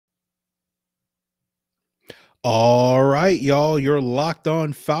All right, y'all, you're Locked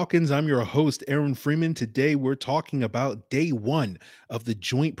On Falcons. I'm your host, Aaron Freeman. Today, we're talking about day one of the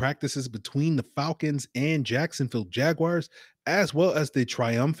joint practices between the Falcons and Jacksonville Jaguars, as well as the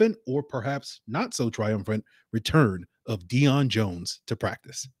triumphant, or perhaps not so triumphant, return of Deion Jones to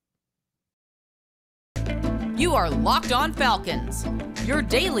practice. You are Locked On Falcons, your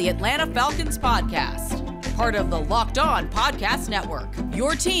daily Atlanta Falcons podcast, part of the Locked On Podcast Network,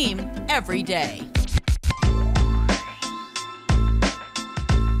 your team every day.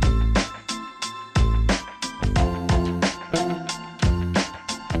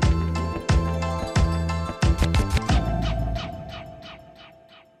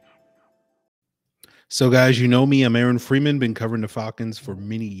 So, guys, you know me. I'm Aaron Freeman, been covering the Falcons for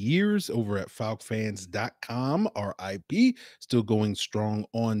many years over at falcfans.com, RIP. Still going strong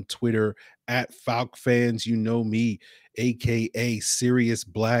on Twitter at FalcFans. You know me, aka Sirius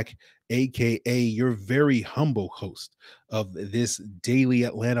Black, aka your very humble host of this daily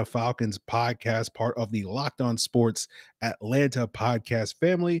Atlanta Falcons podcast, part of the Locked On Sports Atlanta podcast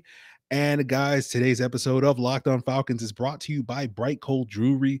family. And guys, today's episode of Locked On Falcons is brought to you by Bright Coal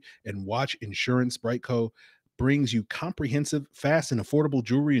Jewelry and Watch Insurance. Bright Coal brings you comprehensive, fast, and affordable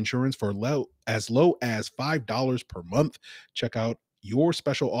jewelry insurance for as low as $5 per month. Check out your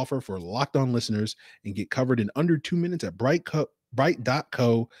special offer for Locked On listeners and get covered in under 2 minutes at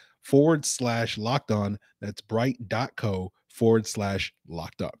bright.co/locked on. That's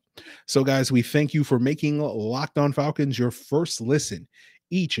bright.co/locked on. So, guys, we thank you for making Locked On Falcons your first listen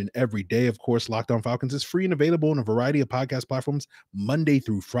each and every day. Of course, Locked On Falcons is free and available on a variety of podcast platforms Monday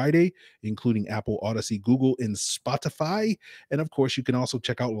through Friday, including Apple, Odyssey, Google, and Spotify. And of course, you can also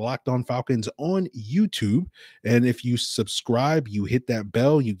check out Locked On Falcons on YouTube. And if you subscribe, you hit that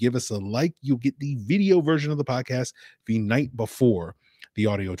bell, you give us a like, you'll get the video version of the podcast the night before the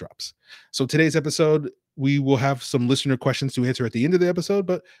audio drops. So today's episode, we will have some listener questions to answer at the end of the episode,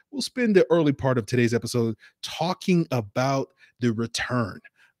 but we'll spend the early part of today's episode talking about the return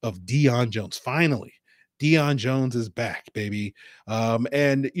of Deion Jones. Finally, Deion Jones is back, baby.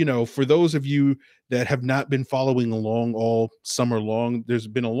 And, you know, for those of you that have not been following along all summer long, there's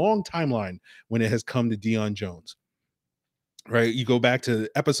been a long timeline when it has come to Deion Jones, right? You go back to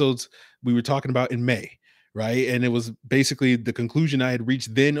episodes we were talking about in May, right? And it was basically the conclusion I had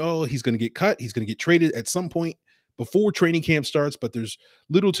reached then. Oh, he's going to get cut. He's going to get traded at some point before training camp starts, but there's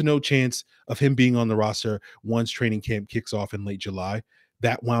little to no chance of him being on the roster once training camp kicks off in late July.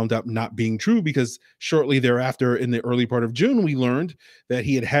 That wound up not being true because shortly thereafter, in the early part of June, we learned that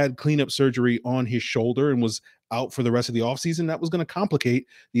he had had cleanup surgery on his shoulder and was out for the rest of the offseason. That was going to complicate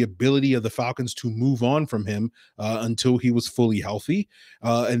the ability of the Falcons to move on from him until he was fully healthy.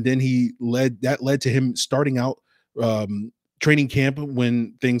 And then led to him starting out training camp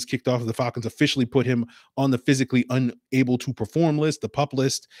when things kicked off. The Falcons officially put him on the physically unable to perform list, the PUP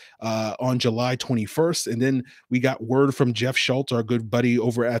list, on July 21st. And then we got word from Jeff Schultz, our good buddy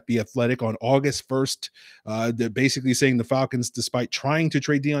over at The Athletic, on August 1st. They're basically saying the Falcons, despite trying to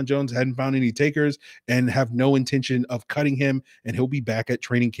trade Deion Jones, hadn't found any takers and have no intention of cutting him, and he'll be back at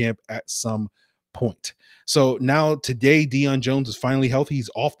training camp at some point. So now today, Deion Jones is finally healthy. He's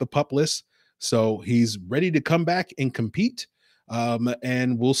off the PUP list. So he's ready to come back and compete.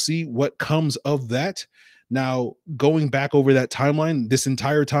 And we'll see what comes of that. Now, going back over that timeline, this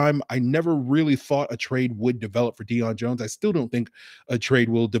entire time, I never really thought a trade would develop for Deion Jones. I still don't think a trade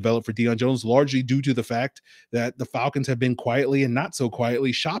will develop for Deion Jones, largely due to the fact that the Falcons have been quietly and not so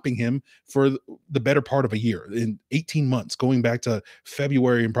quietly shopping him for the better part of a year, in 18 months, going back to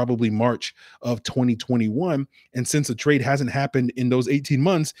February and probably March of 2021. And since a trade hasn't happened in those 18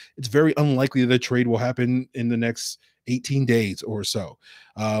 months, it's very unlikely that a trade will happen in the next 18 days or so.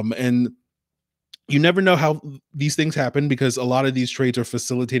 And you never know how these things happen because a lot of these trades are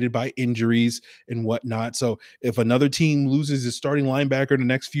facilitated by injuries and whatnot. So if another team loses its starting linebacker in the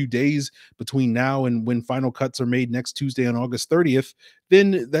next few days between now and when final cuts are made next Tuesday on August 30th,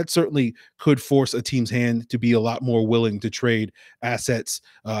 then that certainly could force a team's hand to be a lot more willing to trade assets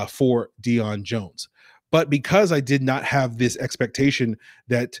for Deion Jones. But because I did not have this expectation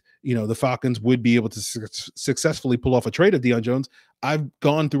that, you know, the Falcons would be able to successfully pull off a trade of Deion Jones, I've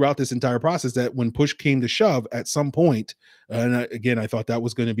gone throughout this entire process that when push came to shove at some point, and again, I thought that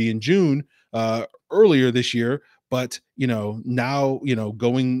was going to be in June earlier this year, but, you know, now, you know,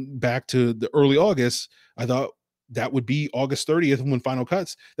 going back to the early August, I thought that would be August 30th when final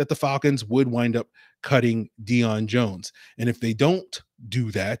cuts, that the Falcons would wind up cutting Deion Jones. And if they don't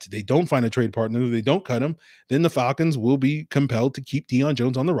do that, they don't find a trade partner, they don't cut him, then the Falcons will be compelled to keep Deion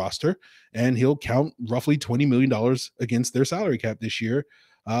Jones on the roster, and he'll count roughly $20 million against their salary cap this year.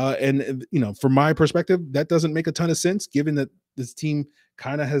 And from my perspective, that doesn't make a ton of sense given that this team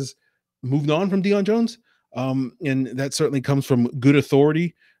kind of has moved on from Deion Jones. And that certainly comes from good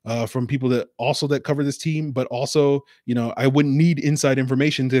authority, from people that cover this team, but also, I wouldn't need inside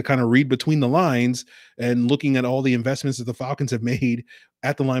information to kind of read between the lines and looking at all the investments that the Falcons have made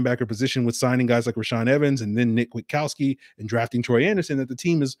at the linebacker position with signing guys like Rashaan Evans and then Nick Witkowski and drafting Troy Anderson, that the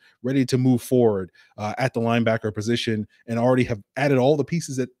team is ready to move forward at the linebacker position and already have added all the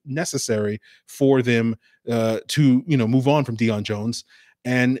pieces that necessary for them to move on from Deion Jones.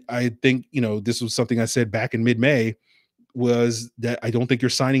 And I think, this was something I said back in mid-May, was that I don't think you're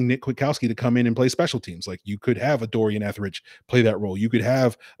signing Nick Witkowski to come in and play special teams. Like, you could have a Dorian Etheridge play that role. You could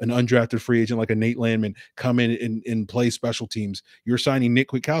have an undrafted free agent like a Nate Landman come in and play special teams. You're signing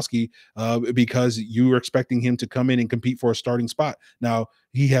Nick Witkowski because you are expecting him to come in and compete for a starting spot. Now,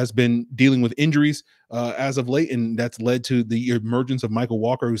 he has been dealing with injuries as of late, and that's led to the emergence of Michael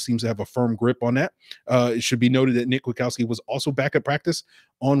Walker, who seems to have a firm grip on that. It should be noted that Nick Witkowski was also back at practice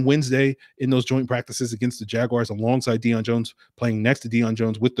on Wednesday in those joint practices against the Jaguars alongside Deion Jones, playing next to Deion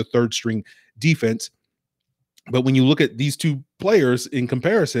Jones with the third string defense. But when you look at these two players in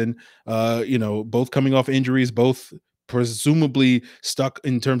comparison, both coming off injuries, both presumably stuck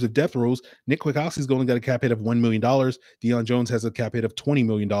in terms of depth roles, Nick Witkowski's only got a cap hit of $1 million. Deion Jones has a cap hit of $20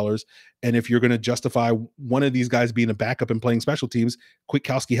 million. And if you're going to justify one of these guys being a backup and playing special teams,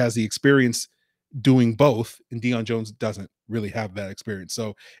 Witkowski has the experience doing both, and Deion Jones doesn't really have that experience.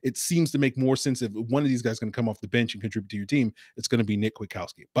 So it seems to make more sense if one of these guys is going to come off the bench and contribute to your team, it's going to be Nick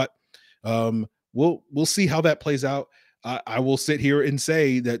Witkowski. But we'll see how that plays out. I will sit here and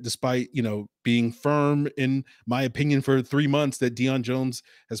say that despite, being firm in my opinion for 3 months that Deion Jones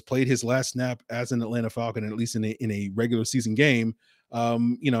has played his last snap as an Atlanta Falcon, at least in a regular season game, I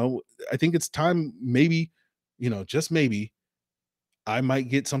think it's time, maybe, just maybe, I might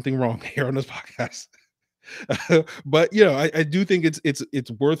get something wrong here on this podcast. But I do think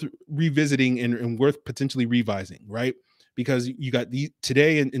it's worth revisiting and worth potentially revising, right? Because you got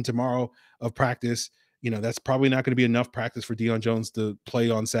today and tomorrow of practice. That's probably not going to be enough practice for Deion Jones to play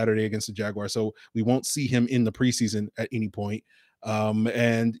on Saturday against the Jaguars. So we won't see him in the preseason at any point. And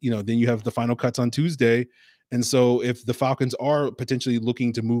then you have the final cuts on Tuesday. And so if the Falcons are potentially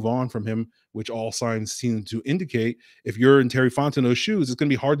looking to move on from him, which all signs seem to indicate, if you're in Terry Fontenot's shoes, it's going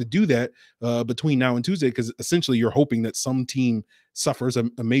to be hard to do that between now and Tuesday, because essentially you're hoping that some team suffers a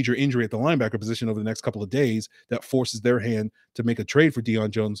major injury at the linebacker position over the next couple of days that forces their hand to make a trade for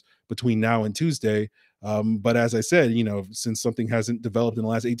Deion Jones between now and Tuesday. But as I said, since something hasn't developed in the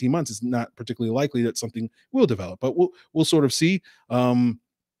last 18 months, it's not particularly likely that something will develop, but we'll sort of see.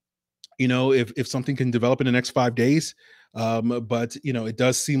 If something can develop in the next 5 days. But it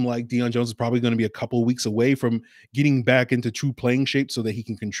does seem like Deion Jones is probably going to be a couple of weeks away from getting back into true playing shape so that he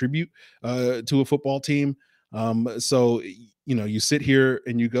can contribute to a football team. So you sit here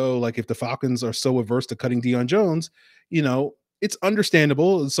and you go, like, if the Falcons are so averse to cutting Deion Jones, it's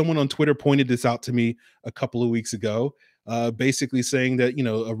understandable. Someone on Twitter pointed this out to me a couple of weeks ago, basically saying that,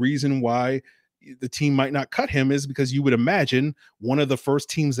 a reason why the team might not cut him is because you would imagine one of the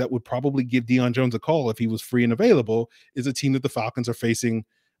first teams that would probably give Deion Jones a call if he was free and available is a team that the Falcons are facing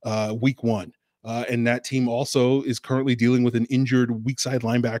week 1. And that team also is currently dealing with an injured weak side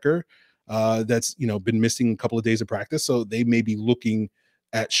linebacker that's, been missing a couple of days of practice. So they may be looking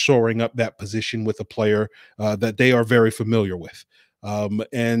at shoring up that position with a player that they are very familiar with.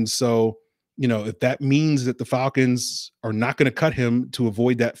 And so, if that means that the Falcons are not going to cut him to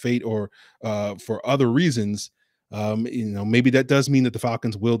avoid that fate or for other reasons, maybe that does mean that the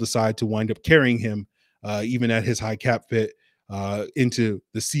Falcons will decide to wind up carrying him even at his high cap fit into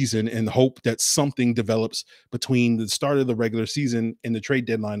the season, and hope that something develops between the start of the regular season and the trade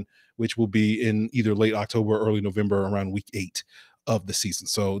deadline, which will be in either late October or early November, around week 8 of the season.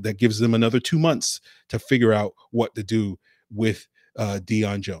 So that gives them another 2 months to figure out what to do with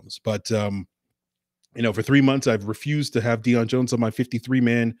Deion Jones. But for 3 months I've refused to have Deion Jones on my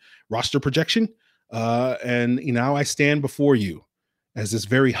 53-man roster projection, and now I stand before you as this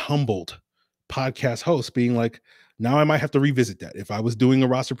very humbled podcast host being like, now I might have to revisit that. If I was doing a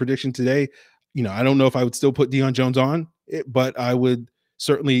roster prediction today, I don't know if I would still put Deion Jones on it, but I would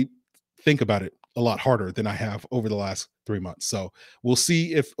certainly think about it a lot harder than I have over the last 3 months. So we'll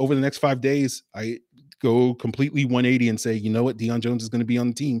see if over the next 5 days I go completely 180 and say, Deion Jones is going to be on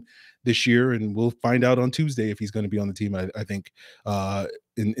the team this year, and we'll find out on Tuesday if he's going to be on the team. I think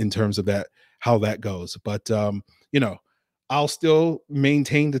in terms of that, how that goes. But I'll still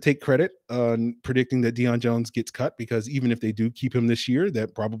maintain to take credit on predicting that Deion Jones gets cut, because even if they do keep him this year,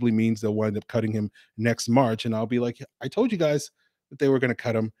 that probably means they'll wind up cutting him next March, and I'll be like, I told you guys that they were going to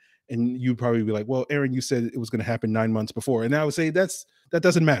cut him. And you'd probably be like, well, Aaron, you said it was going to happen 9 months before. And I would say that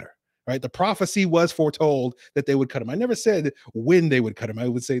doesn't matter, right? The prophecy was foretold that they would cut him. I never said when they would cut him. I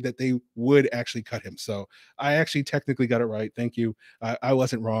would say that they would actually cut him. So I actually technically got it right. Thank you. I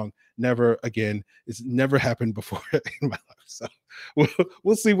wasn't wrong. Never again. It's never happened before in my life. So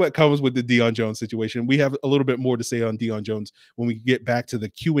we'll see what comes with the Deion Jones situation. We have a little bit more to say on Deion Jones when we get back to the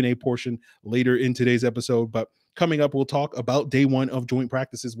Q&A portion later in today's episode. But coming up, we'll talk about day one of joint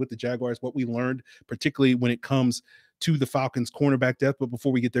practices with the Jaguars, what we learned, particularly when it comes to the Falcons cornerback depth. But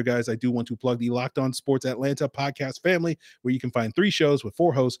before we get there, guys, I do want to plug the Locked On Sports Atlanta podcast family, where you can find 3 shows with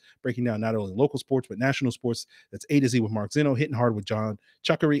 4 hosts breaking down not only local sports, but national sports. That's A to Z with Mark Zeno, Hitting Hard with John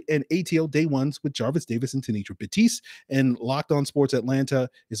Chuckery, and ATL Day Ones with Jarvis Davis and Tanitra Batiste. And Locked On Sports Atlanta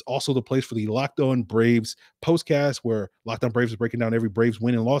is also the place for the Locked On Braves postcast, where Locked On Braves is breaking down every Braves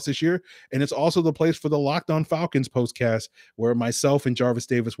win and loss this year. And it's also the place for the Locked On Falcons postcast, where myself and Jarvis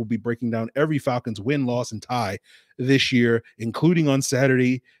Davis will be breaking down every Falcons win, loss, and tie this year, including on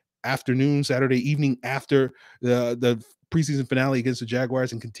Saturday evening after the preseason finale against the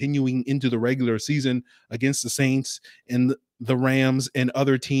Jaguars, and continuing into the regular season against the Saints and the Rams and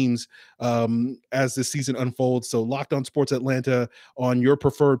other teams as the season unfolds. So Locked On Sports Atlanta on your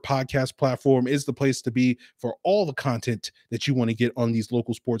preferred podcast platform is the place to be for all the content that you want to get on these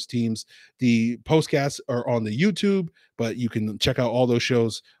local sports teams. The postcasts are on the YouTube, but you can check out all those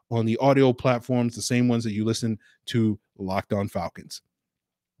shows on the audio platforms, the same ones that you listen to Locked On Falcons.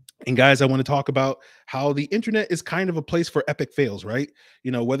 And guys, I want to talk about how the internet is kind of a place for epic fails, right?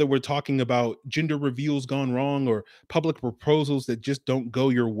 You know, whether we're talking about gender reveals gone wrong or public proposals that just don't go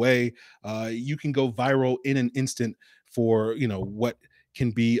your way, you can go viral in an instant for, you know, what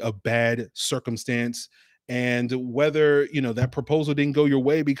can be a bad circumstance. And whether, you know, that proposal didn't go your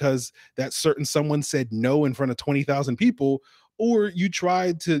way because that certain someone said no in front of 20,000 people, or you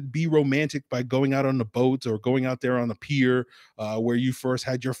tried to be romantic by going out on the boat or going out there on the pier where you first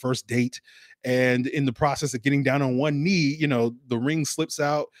had your first date. And in the process of getting down on one knee, you know, the ring slips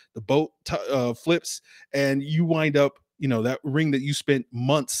out, the boat flips, and you wind up, you know, that ring that you spent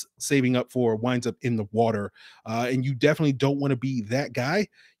months saving up for winds up in the water. And you definitely don't want to be that guy.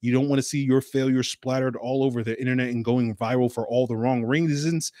 You don't want to see your failure splattered all over the internet and going viral for all the wrong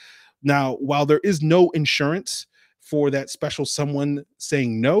reasons. Now, while there is no insurance for that special someone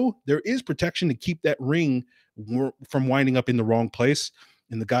saying no, there is protection to keep that ring from winding up in the wrong place.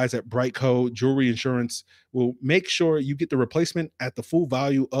 And the guys at Brightco Jewelry Insurance will make sure you get the replacement at the full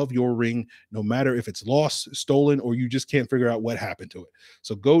value of your ring, no matter if it's lost, stolen, or you just can't figure out what happened to it.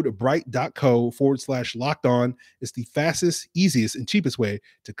 So go to bright.co/locked on. It's the fastest, easiest, and cheapest way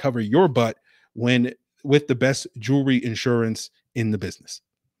to cover your butt with the best jewelry insurance in the business.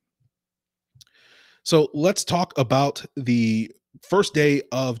 So let's talk about the first day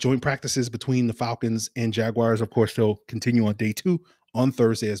of joint practices between the Falcons and Jaguars. Of course, they'll continue on day 2 on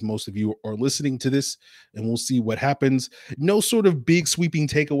Thursday, as most of you are listening to this, and we'll see what happens. No sort of big sweeping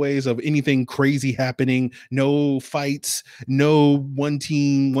takeaways of anything crazy happening, no fights, no one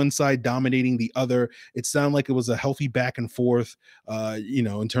team, one side dominating the other. It sounded like it was a healthy back and forth, you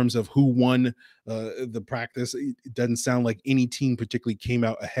know, in terms of who won the practice. It doesn't sound like any team particularly came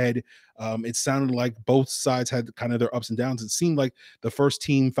out ahead. It sounded like both sides had kind of their ups and downs. It seemed like the first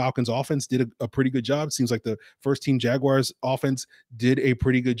team Falcons offense did a pretty good job. It seems like the first team Jaguars offense did a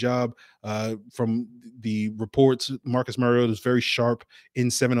pretty good job. From the reports, Marcus Mariota was very sharp in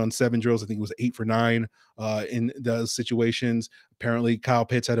 7-on-7 drills. I think it was 8 for 9 in those situations. Apparently, Kyle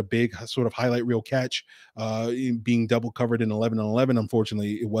Pitts had a big sort of highlight reel catch, being double covered in 11-on-11.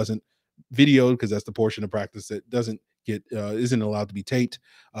 Unfortunately, it wasn't videoed because that's the portion of practice that isn't allowed to be taped.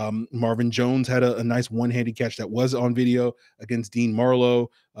 Marvin Jones had a nice one-handed catch that was on video against Dean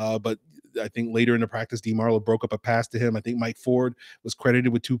Marlowe, but I think later in the practice, Dean Marlowe broke up a pass to him. I think Mike Ford was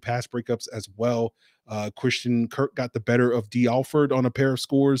credited with 2 pass breakups as well. Christian Kirk got the better of D. Alford on a pair of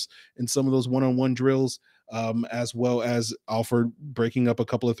scores in some of those one-on-one drills, as well as Alford breaking up a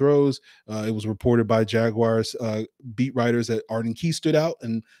couple of throws. It was reported by Jaguars beat writers that Arden Key stood out,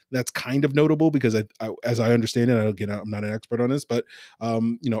 and that's kind of notable because as I understand it, again, I'm not an expert on this, but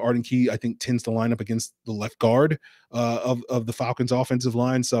you know, Arden Key, I think, tends to line up against the left guard of the Falcons offensive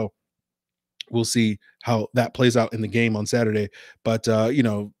line. So we'll see how that plays out in the game on Saturday. But, you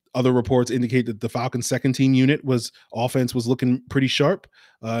know, other reports indicate that the Falcons second team unit offense was looking pretty sharp.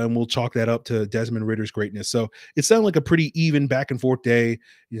 and we'll chalk that up to Desmond Ridder's greatness. So it sounded like a pretty even back and forth day.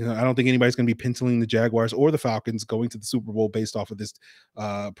 I don't think anybody's going to be penciling the Jaguars or the Falcons going to the Super Bowl based off of this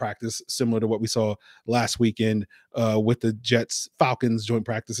practice, similar to what we saw last weekend with the Jets Falcons joint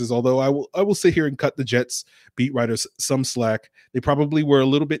practices. Although I will sit here and cut the Jets beat writers some slack. They probably were a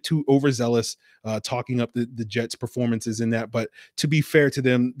little bit too overzealous talking up the Jets performances in that, but to be fair to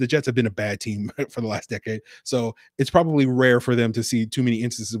them, the Jets have been a bad team for the last decade, so it's probably rare for them to see too many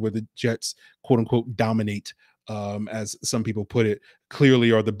instances where the Jets quote unquote dominate, as some people put it,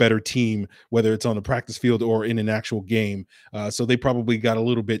 clearly are the better team, whether it's on the practice field or in an actual game. So they probably got a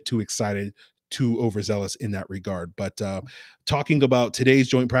little bit too excited, too overzealous in that regard. But talking about today's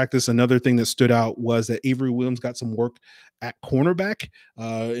joint practice, another thing that stood out was that Avery Williams got some work at cornerback,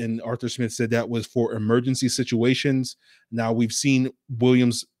 and Arthur Smith said that was for emergency situations. Now, we've seen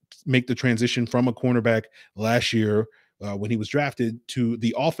Williams make the transition from a cornerback last year when he was drafted to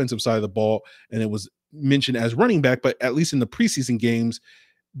the offensive side of the ball, and it was mentioned as running back, but at least in the preseason games,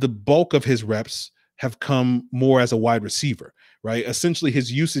 the bulk of his reps have come more as a wide receiver, right? Essentially,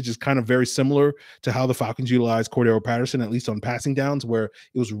 his usage is kind of very similar to how the Falcons utilize Cordero Patterson, at least on passing downs, where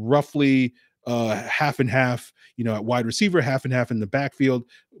it was roughly half and half, at wide receiver, half and half in the backfield,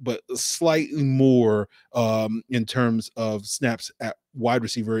 but slightly more in terms of snaps at wide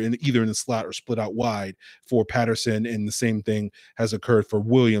receiver, either in the slot or split out wide for Patterson. And the same thing has occurred for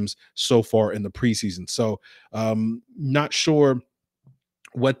Williams so far in the preseason. So not sure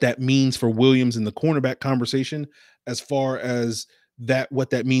what that means for Williams in the cornerback conversation, as far as what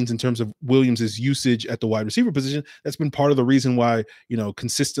that means in terms of Williams's usage at the wide receiver position. That's been part of the reason why,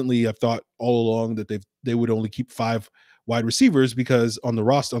 consistently I've thought all along that they would only keep 5 wide receivers, because on the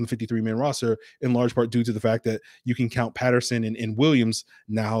 53-man roster, in large part due to the fact that you can count Patterson and Williams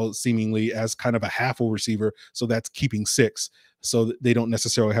now seemingly as kind of a half a receiver. So that's keeping 6. So that they don't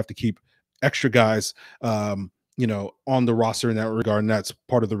necessarily have to keep extra guys, on the roster in that regard. And that's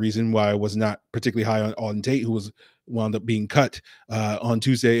part of the reason why I was not particularly high on Auden Tate, who wound up being cut on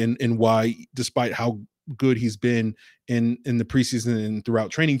Tuesday, and why, despite how good he's been in the preseason and throughout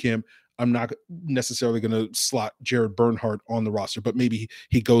training camp, I'm not necessarily going to slot Jared Bernhardt on the roster. But maybe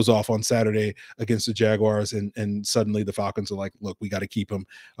he goes off on Saturday against the Jaguars, and suddenly the Falcons are like, look, we got to keep him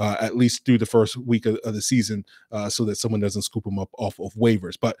at least through the first week of the season, so that someone doesn't scoop him up off of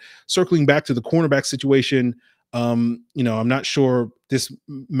waivers. But circling back to the cornerback situation, I'm not sure this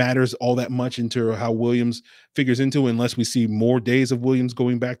matters all that much into how Williams figures into, unless we see more days of Williams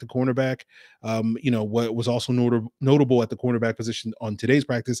going back to cornerback. What was also notable at the cornerback position on today's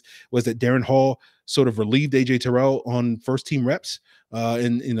practice was that Darren Hall sort of relieved AJ Terrell on first team reps.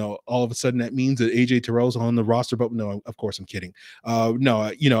 And all of a sudden that means that AJ Terrell's on the roster, but no, of course I'm kidding.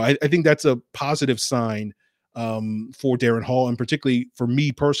 I think that's a positive sign for Darren Hall, and particularly for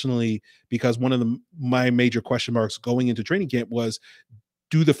me personally, because one of my major question marks going into training camp was,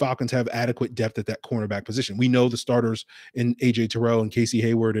 do the Falcons have adequate depth at that cornerback position? We know the starters in AJ Terrell and Casey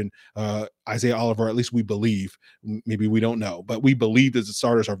Hayward and Isaiah Oliver, at least we believe. Maybe we don't know, but we believe that the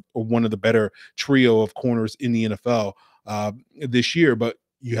starters are one of the better trio of corners in the NFL this year. But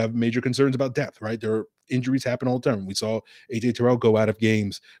you have major concerns about depth, right? Injuries happen all the time. We saw AJ Terrell go out of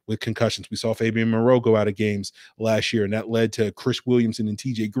games with concussions. We saw Fabian Moreau go out of games last year, and that led to Chris Williamson and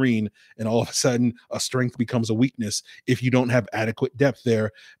TJ Green. And all of a sudden, a strength becomes a weakness if you don't have adequate depth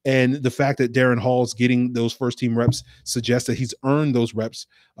there. And the fact that Darren Hall's getting those first team reps suggests that he's earned those reps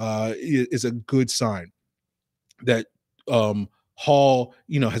is a good sign that Hall,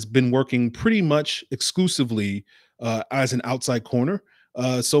 has been working pretty much exclusively as an outside corner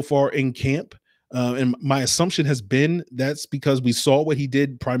so far in camp. And my assumption has been that's because we saw what he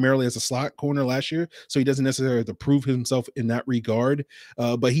did primarily as a slot corner last year. So he doesn't necessarily have to prove himself in that regard.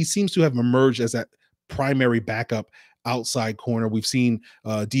 But he seems to have emerged as that primary backup outside corner. We've seen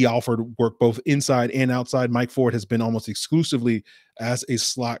D. Alford work both inside and outside. Mike Ford has been almost exclusively as a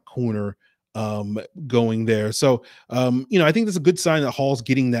slot corner going there. So, I think that's a good sign that Hall's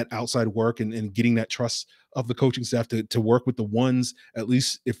getting that outside work and getting that trust of the coaching staff to work with the ones, at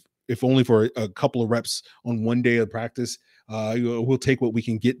least if only for a couple of reps on one day of practice. We'll take what we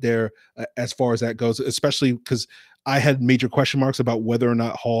can get there as far as that goes, especially because I had major question marks about whether or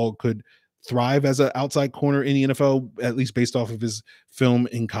not Hall could thrive as an outside corner in the NFL, at least based off of his film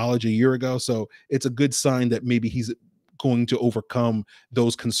in college a year ago. So it's a good sign that maybe he's going to overcome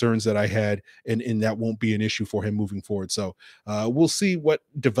those concerns that I had, and that won't be an issue for him moving forward. So we'll see what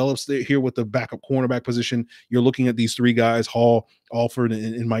develops here with the backup cornerback position. You're looking at these three guys, Hall, Alford,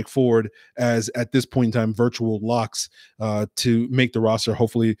 and Mike Ford, as at this point in time virtual locks to make the roster.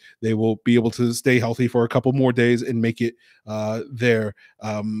 Hopefully they will be able to stay healthy for a couple more days and make it there.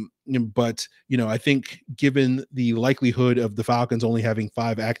 But I think given the likelihood of the Falcons only having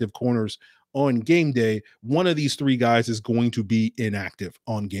 5 active corners on game day, one of these 3 guys is going to be inactive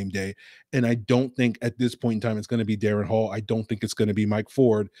on game day. And I don't think at this point in time it's going to be Darren Hall. I don't think it's going to be Mike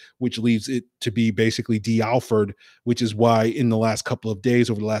Ford, which leaves it to be basically D. Alford, which is why in the last couple of days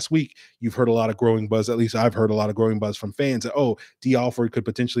over the last week, you've heard a lot of growing buzz. At least I've heard a lot of growing buzz from fans that, oh, D. Alford could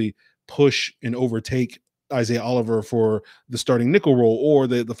potentially push and overtake Isaiah Oliver for the starting nickel role, or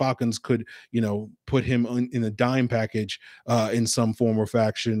the Falcons could, put him in a dime package in some form or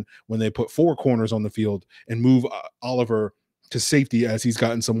fashion when they put 4 corners on the field and move Oliver to safety as he's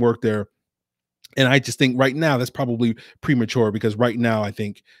gotten some work there. And I just think right now that's probably premature, because right now I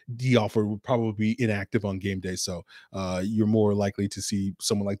think D. Alford would probably be inactive on game day. So you're more likely to see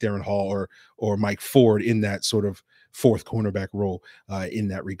someone like Darren Hall or Mike Ford in that sort of 4th cornerback role in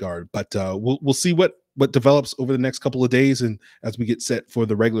that regard. But we'll see what develops over the next couple of days, and as we get set for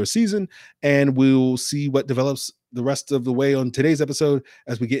the regular season, and we'll see what develops the rest of the way on today's episode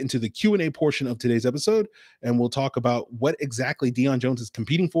as we get into the Q&A portion of today's episode. And we'll talk about what exactly Deion Jones is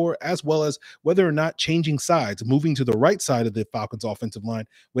competing for, as well as whether or not changing sides, moving to the right side of the Falcons offensive line,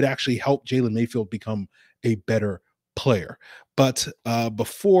 would actually help Jalen Mayfield become a better player. But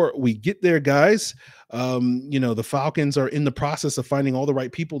before we get there, guys, the Falcons are in the process of finding all the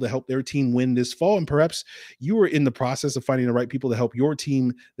right people to help their team win this fall. And perhaps you are in the process of finding the right people to help your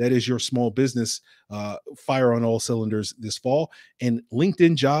team, that is your small business, fire on all cylinders this fall. And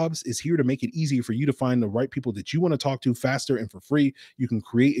LinkedIn Jobs is here to make it easy for you to find the right people that you want to talk to faster and for free. You can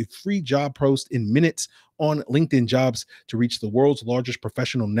create a free job post in minutes on LinkedIn Jobs to reach the world's largest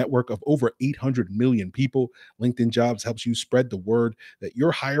professional network of over 800 million people. LinkedIn Jobs helps you spread the word that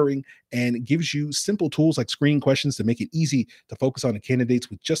you're hiring and gives you simple tools like screening questions to make it easy to focus on the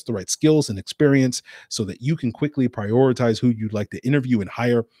candidates with just the right skills and experience, so that you can quickly prioritize who you'd like to interview and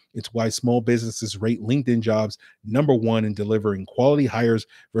hire. It's why small businesses rate LinkedIn Jobs #1 in delivering quality hires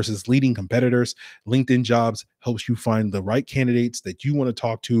versus leading competitors. LinkedIn Jobs helps you find the right candidates that you want to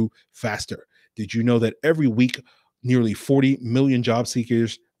talk to faster. Did you know that every week, nearly 40 million job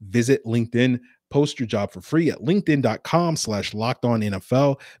seekers visit LinkedIn? Post your job for free at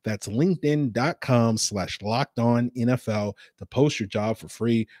linkedin.com/lockedonnfl. That's linkedin.com/lockedonnfl to post your job for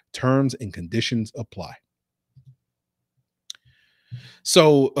free. Terms and conditions apply.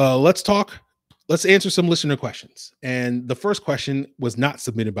 So let's answer some listener questions. And the first question was not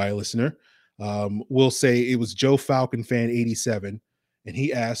submitted by a listener. We'll say it was Joe Falcon Fan 87. And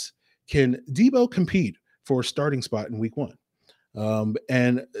he asked, can Debo compete for a starting spot in week 1?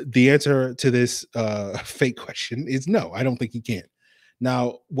 And the answer to this fake question is no, I don't think he can.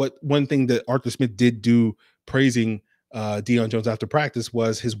 Now, one thing that Arthur Smith did do praising Deion Jones after practice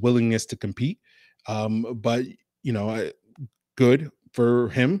was his willingness to compete. But good for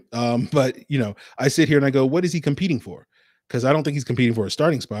him. But I sit here and I go, what is he competing for? Because I don't think he's competing for a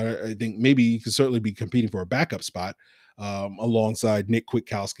starting spot. I think maybe he could certainly be competing for a backup spot alongside Nick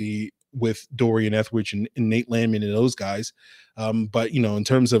Kwiatkowski, with Dorian Ethridge and Nate Landman and those guys. But, in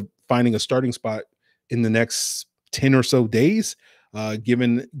terms of finding a starting spot in the next 10 or so days, give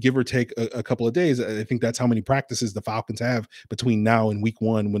or take a couple of days, I think that's how many practices the Falcons have between now and week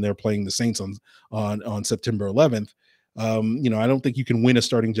 1 when they're playing the Saints on September 11th. I don't think you can win a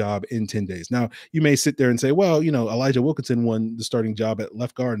starting job in 10 days. Now, you may sit there and say, well, Elijah Wilkinson won the starting job at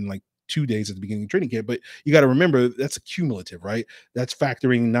left guard in like 2 days at the beginning of training camp, but you got to remember that's cumulative, right? That's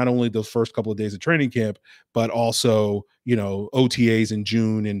factoring not only those first couple of days of training camp, but also, OTAs in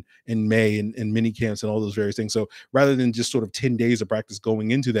June and in May and mini camps and all those various things. So rather than just sort of 10 days of practice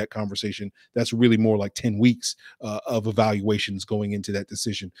going into that conversation, that's really more like 10 weeks of evaluations going into that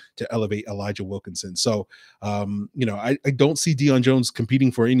decision to elevate Elijah Wilkinson. So, I don't see Deion Jones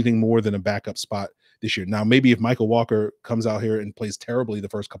competing for anything more than a backup spot this year. Now, maybe if Michael Walker comes out here and plays terribly the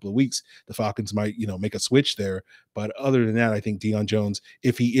first couple of weeks, the Falcons might, make a switch there. But other than that, I think Deion Jones,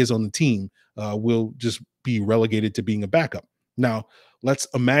 if he is on the team, will just be relegated to being a backup. Now, let's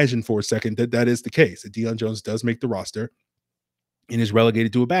imagine for a second that is the case, that Deion Jones does make the roster and is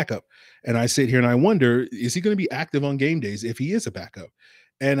relegated to a backup. And I sit here and I wonder, is he going to be active on game days if he is a backup?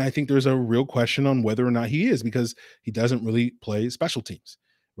 And I think there's a real question on whether or not he is, because he doesn't really play special teams.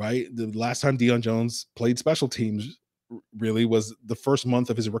 Right. The last time Deion Jones played special teams really was the first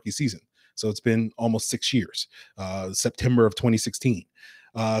month of his rookie season. So it's been almost 6 years, September of 2016.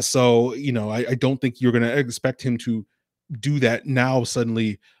 So, I don't think you're going to expect him to do that now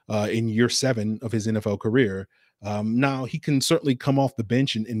suddenly in year 7 of his NFL career. Now he can certainly come off the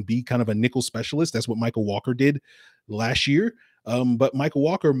bench and be kind of a nickel specialist. That's what Michael Walker did last year. But Michael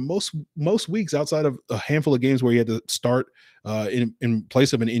Walker, most weeks outside of a handful of games where he had to start in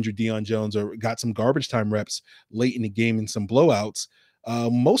place of an injured Deion Jones or got some garbage time reps late in the game in some blowouts,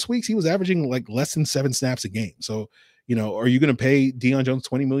 most weeks he was averaging like less than 7 snaps a game. So, are you going to pay Deion Jones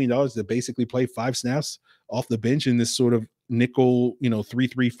 $20 million to basically play 5 snaps off the bench in this sort of nickel,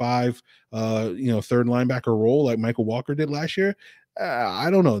 3-3-5, third linebacker role like Michael Walker did last year? I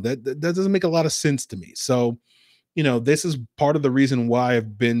don't know. That doesn't make a lot of sense to me. So, this is part of the reason why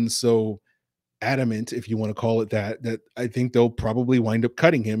I've been so adamant, if you want to call it that I think they'll probably wind up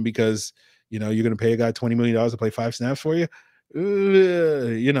cutting him because, you're going to pay a guy $20 million to play 5 snaps for you.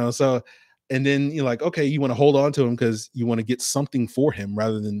 So, and then you're like, okay, you want to hold on to him because you want to get something for him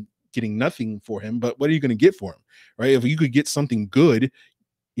rather than getting nothing for him. But what are you going to get for him? Right. If you could get something good,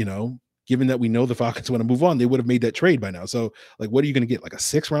 given that we know the Falcons want to move on, they would have made that trade by now. So like, what are you going to get? Like a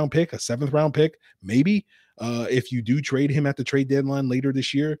 6th round pick, a 7th round pick, maybe if you do trade him at the trade deadline later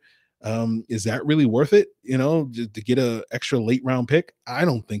this year. Is that really worth it? To get a extra late round pick? I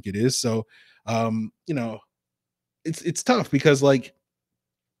don't think it is. So, it's tough because like,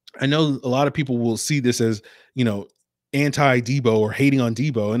 I know a lot of people will see this as, anti-Debo or hating on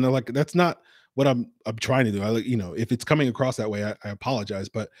Debo. And they're like, that's not what I'm trying to do. If it's coming across that way, I apologize,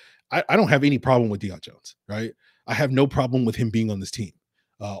 but I don't have any problem with Deion Jones, right? I have no problem with him being on this team.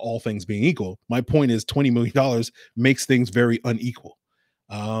 All things being equal. My point is $20 million makes things very unequal.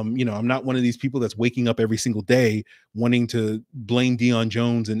 I'm not one of these people that's waking up every single day wanting to blame Deion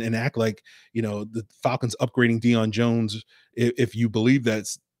Jones and act like, the Falcons upgrading Deion Jones. If you believe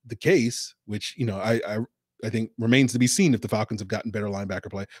that's the case, which, I think remains to be seen if the Falcons have gotten better linebacker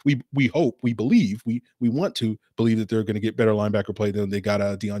play. We hope, we believe, we want to believe that they're going to get better linebacker play than they got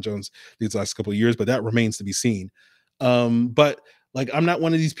Deion Jones these last couple of years, but that remains to be seen. But like, I'm not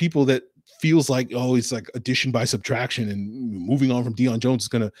one of these people that feels like, oh, it's like addition by subtraction and moving on from Deion Jones is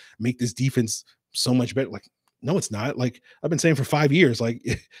going to make this defense so much better. Like, no, it's not. Like I've been saying for 5 years, like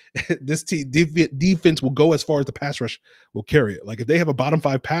this defense will go as far as the pass rush will carry it. Like if they have a bottom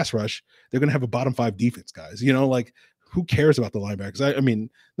 5 pass rush, they're going to have a bottom 5 defense, guys. Like who cares about the linebackers? I mean,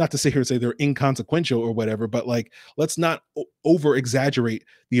 not to sit here and say they're inconsequential or whatever, but like, let's not over exaggerate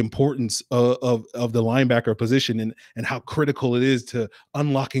the importance of the linebacker position and how critical it is to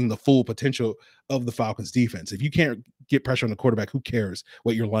unlocking the full potential of the Falcons defense. If you can't get pressure on the quarterback, who cares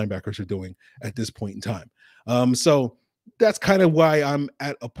what your linebackers are doing at this point in time? So that's kind of why I'm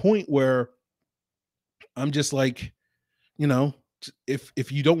at a point where I'm just like,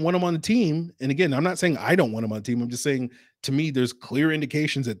 if you don't want them on the team, and again, I'm not saying I don't want them on the team. I'm just saying to me, there's clear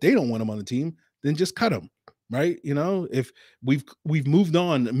indications that they don't want them on the team, then just cut them, right? If we've moved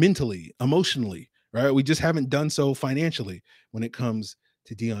on mentally, emotionally, right? We just haven't done so financially when it comes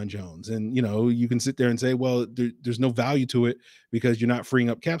to Deion Jones. And, you can sit there and say, well, there's no value to it because you're not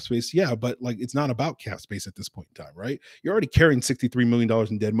freeing up cap space. Yeah, but like, it's not about cap space at this point in time, right? You're already carrying $63 million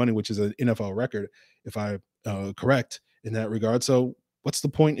in dead money, which is an NFL record, if I correct in that regard. So what's the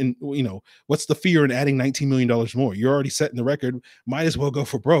point in, what's the fear in adding $19 million more? You're already setting the record. Might as well go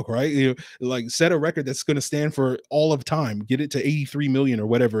for broke, right? Like set a record that's going to stand for all of time, get it to 83 million or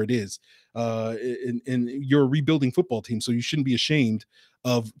whatever it is. And you're a rebuilding football team. So you shouldn't be ashamed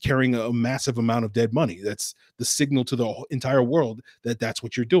of carrying a massive amount of dead money. That's the signal to the entire world that that's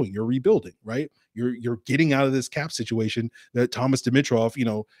what you're doing. You're rebuilding, right? You're getting out of this cap situation that Thomas Dimitroff,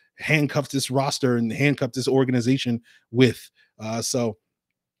 handcuffed this roster and handcuffed this organization with. So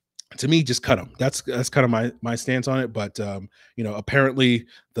to me, just cut them. That's kind of my stance on it. But apparently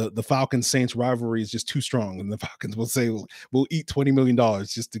the Falcons Saints rivalry is just too strong, and the Falcons will say we'll eat $20 million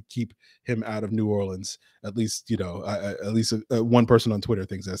just to keep him out of New Orleans. At least one person on Twitter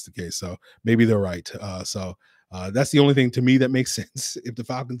thinks that's the case. So maybe they're right. So that's the only thing to me that makes sense. If the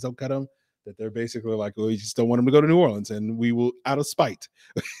Falcons don't cut him, that they're basically like, well, we just don't want him to go to New Orleans, and we will, out of spite,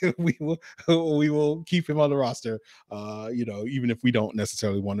 we will keep him on the roster. Even if we don't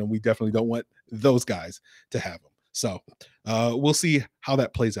necessarily want him, we definitely don't want those guys to have him. So we'll see how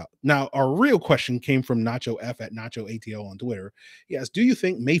that plays out. Now, our real question came from Nacho F at Nacho ATL on Twitter. He asked, do you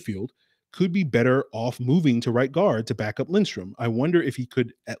think Mayfield could be better off moving to right guard to back up Lindstrom? I wonder if he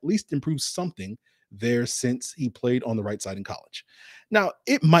could at least improve something there since he played on the right side in college. Now,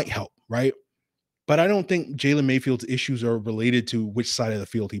 it might help, right? But I don't think Jalen Mayfield's issues are related to which side of the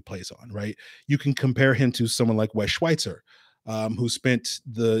field he plays on, right? You can compare him to someone like Wes Schweitzer, who spent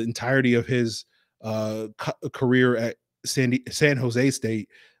the entirety of his career at San Jose State,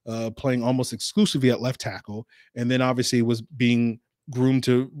 playing almost exclusively at left tackle, and then obviously was being groomed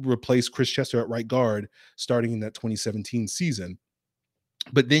to replace Chris Chester at right guard starting in that 2017 season.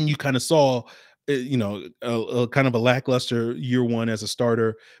 But then you kind of saw, a kind of a lackluster year one as a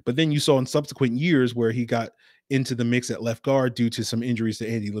starter. But then you saw in subsequent years where he got into the mix at left guard due to some injuries to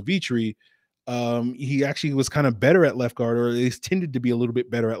Andy Levitri. He actually was kind of better at left guard, or at least tended to be a little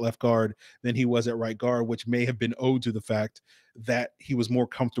bit better at left guard than he was at right guard, which may have been owed to the fact that he was more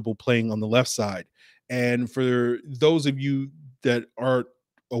comfortable playing on the left side. And for those of you that aren't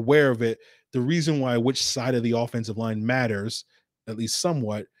aware of it, the reason why which side of the offensive line matters, at least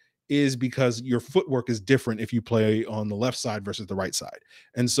somewhat, is because your footwork is different if you play on the left side versus the right side.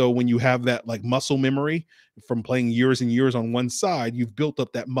 And so when you have that like muscle memory from playing years and years on one side, you've built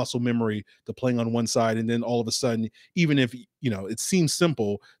up that muscle memory to playing on one side. And then all of a sudden, even if, it seems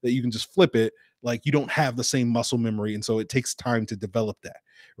simple that you can just flip it, like you don't have the same muscle memory. And so it takes time to develop that,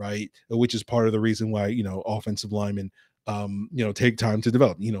 right? Which is part of the reason why, offensive linemen take time to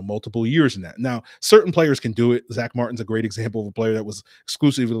develop, multiple years in that. Now, certain players can do it. Zach Martin's a great example of a player that was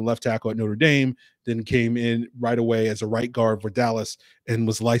exclusively the left tackle at Notre Dame, then came in right away as a right guard for Dallas and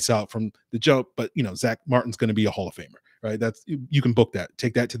was lights out from the jump. But, Zach Martin's going to be a Hall of Famer, right? That's, you can book that,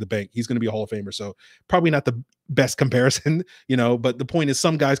 take that to the bank. He's going to be a Hall of Famer. So probably not the best comparison, but the point is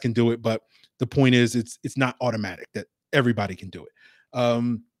some guys can do it, but the point is it's not automatic that everybody can do it.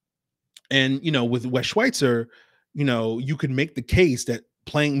 And with Wes Schweitzer, you could make the case that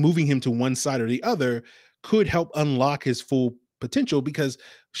moving him to one side or the other could help unlock his full potential, because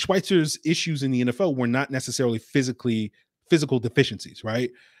Schweitzer's issues in the NFL were not necessarily physical deficiencies,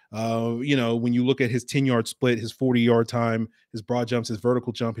 right? When you look at his 10-yard split, his 40-yard time, his broad jumps, his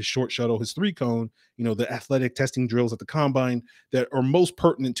vertical jump, his short shuttle, his three cone, the athletic testing drills at the combine that are most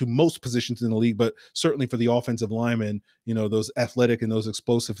pertinent to most positions in the league, but certainly for the offensive lineman, those athletic and those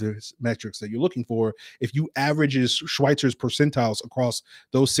explosive metrics that you're looking for. If you averages Schweitzer's percentiles across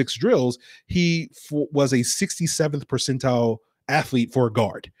those 6 drills, he was a 67th percentile athlete for a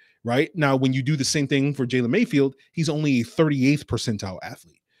guard. Right now, when you do the same thing for Jalen Mayfield, he's only a 38th percentile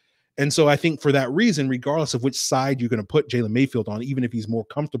athlete. And so I think for that reason, regardless of which side you're going to put Jalen Mayfield on, even if he's more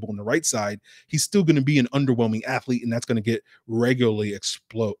comfortable on the right side, he's still going to be an underwhelming athlete, and that's going to get regularly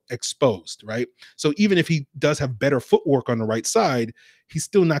exposed, right? So even if he does have better footwork on the right side, he's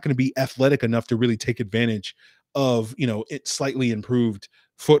still not going to be athletic enough to really take advantage of, it slightly improved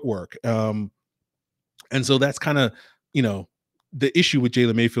footwork. And so that's kind of, the issue with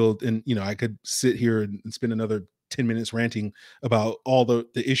Jalen Mayfield. And, I could sit here and spend another 10 minutes ranting about all the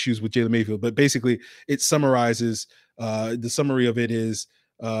issues with Jalen Mayfield, but basically it summarizes, the summary of it is,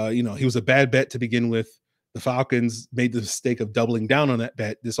 he was a bad bet to begin with. The Falcons made the mistake of doubling down on that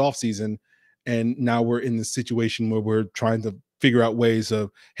bet this offseason. And now we're in this situation where we're trying to figure out ways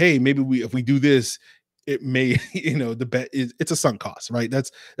of, hey, maybe if we do this, it may, the bet it's a sunk cost, right?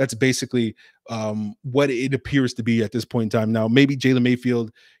 That's basically what it appears to be at this point in time. Now, maybe Jalen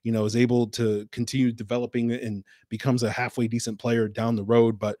Mayfield, is able to continue developing and becomes a halfway decent player down the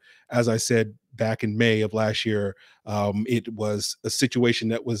road. But as I said back in May of last year, it was a situation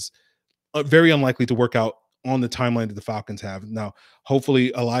that was very unlikely to work out on the timeline that the Falcons have. Now,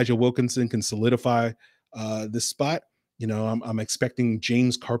 hopefully Elijah Wilkinson can solidify this spot. I'm expecting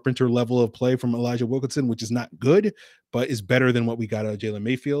James Carpenter level of play from Elijah Wilkinson, which is not good, but is better than what we got out of Jalen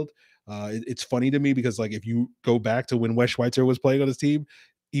Mayfield. It's funny to me because, like, if you go back to when Wes Schweitzer was playing on his team,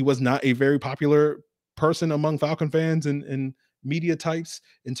 he was not a very popular person among Falcon fans and media types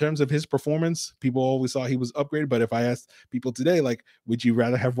in terms of his performance. People always thought he was upgraded. But if I asked people today, like, would you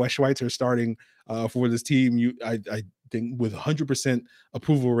rather have Wes Schweitzer starting for this team? I think with 100%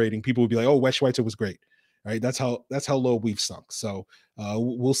 approval rating, people would be like, oh, Wes Schweitzer was great. Right. That's how low we've sunk. So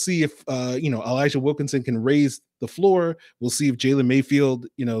we'll see if, Elijah Wilkinson can raise the floor. We'll see if Jalen Mayfield,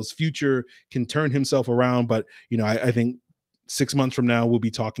 his future can turn himself around. But, I think 6 months from now, we'll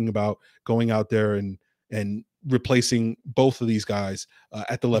be talking about going out there and replacing both of these guys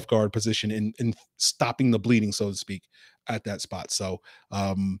at the left guard position and stopping the bleeding, so to speak, at that spot. So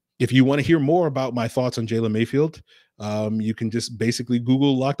if you want to hear more about my thoughts on Jalen Mayfield, you can just basically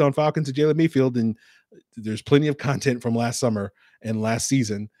Google Locked On Falcons and Jalen Mayfield, and there's plenty of content from last summer and last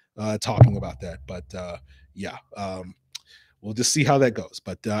season talking about that. But we'll just see how that goes.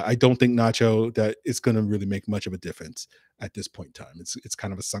 But I don't think, Nacho, that it's going to really make much of a difference at this point in time. It's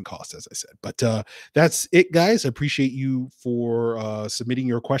kind of a sunk cost, as I said. But that's it, guys. I appreciate you for submitting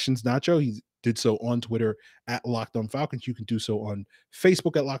your questions, Nacho. did so on Twitter at Locked On Falcons. You can do so on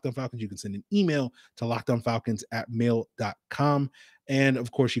Facebook at Locked On Falcons. You can send an email to lockedonfalcons@mail.com. And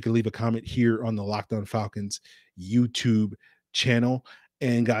of course, you can leave a comment here on the Locked On Falcons YouTube channel.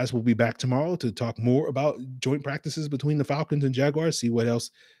 And guys, we'll be back tomorrow to talk more about joint practices between the Falcons and Jaguars, see what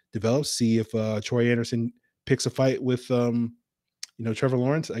else develops, see if Troy Anderson picks a fight with Trevor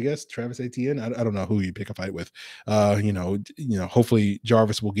Lawrence, I guess, Travis Etienne. I don't know who you pick a fight with. Hopefully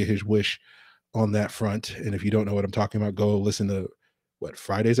Jarvis will get his wish on that front. And if you don't know what I'm talking about, go listen to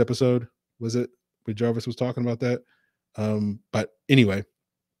Friday's episode, was it, where Jarvis was talking about that? But anyway,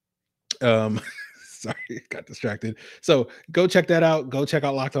 sorry, got distracted. So go check that out. Go check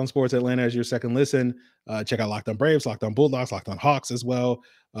out Locked On Sports Atlanta as your second listen. Check out Locked On Braves, Locked On Bulldogs, Locked On Hawks as well.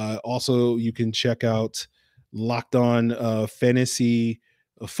 Also, you can check out Locked On Fantasy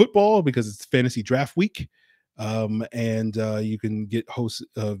Football because it's fantasy draft week. And you can get host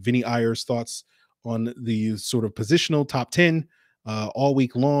Vinny Iyer's thoughts on the sort of positional top 10 all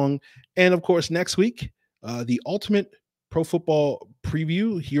week long. And of course, next week, the ultimate pro football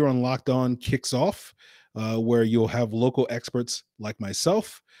preview here on Locked On kicks off, where you'll have local experts like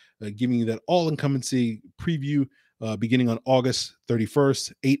myself giving you that all-incumbency preview beginning on August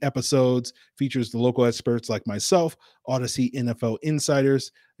 31st. 8 episodes, features the local experts like myself, Odyssey NFL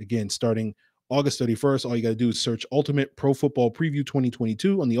insiders. Again, starting August 31st, all you got to do is search Ultimate Pro Football Preview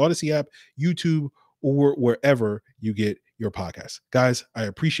 2022 on the Odyssey app, YouTube, or wherever you get your podcast. Guys, I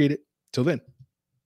appreciate it. Till then.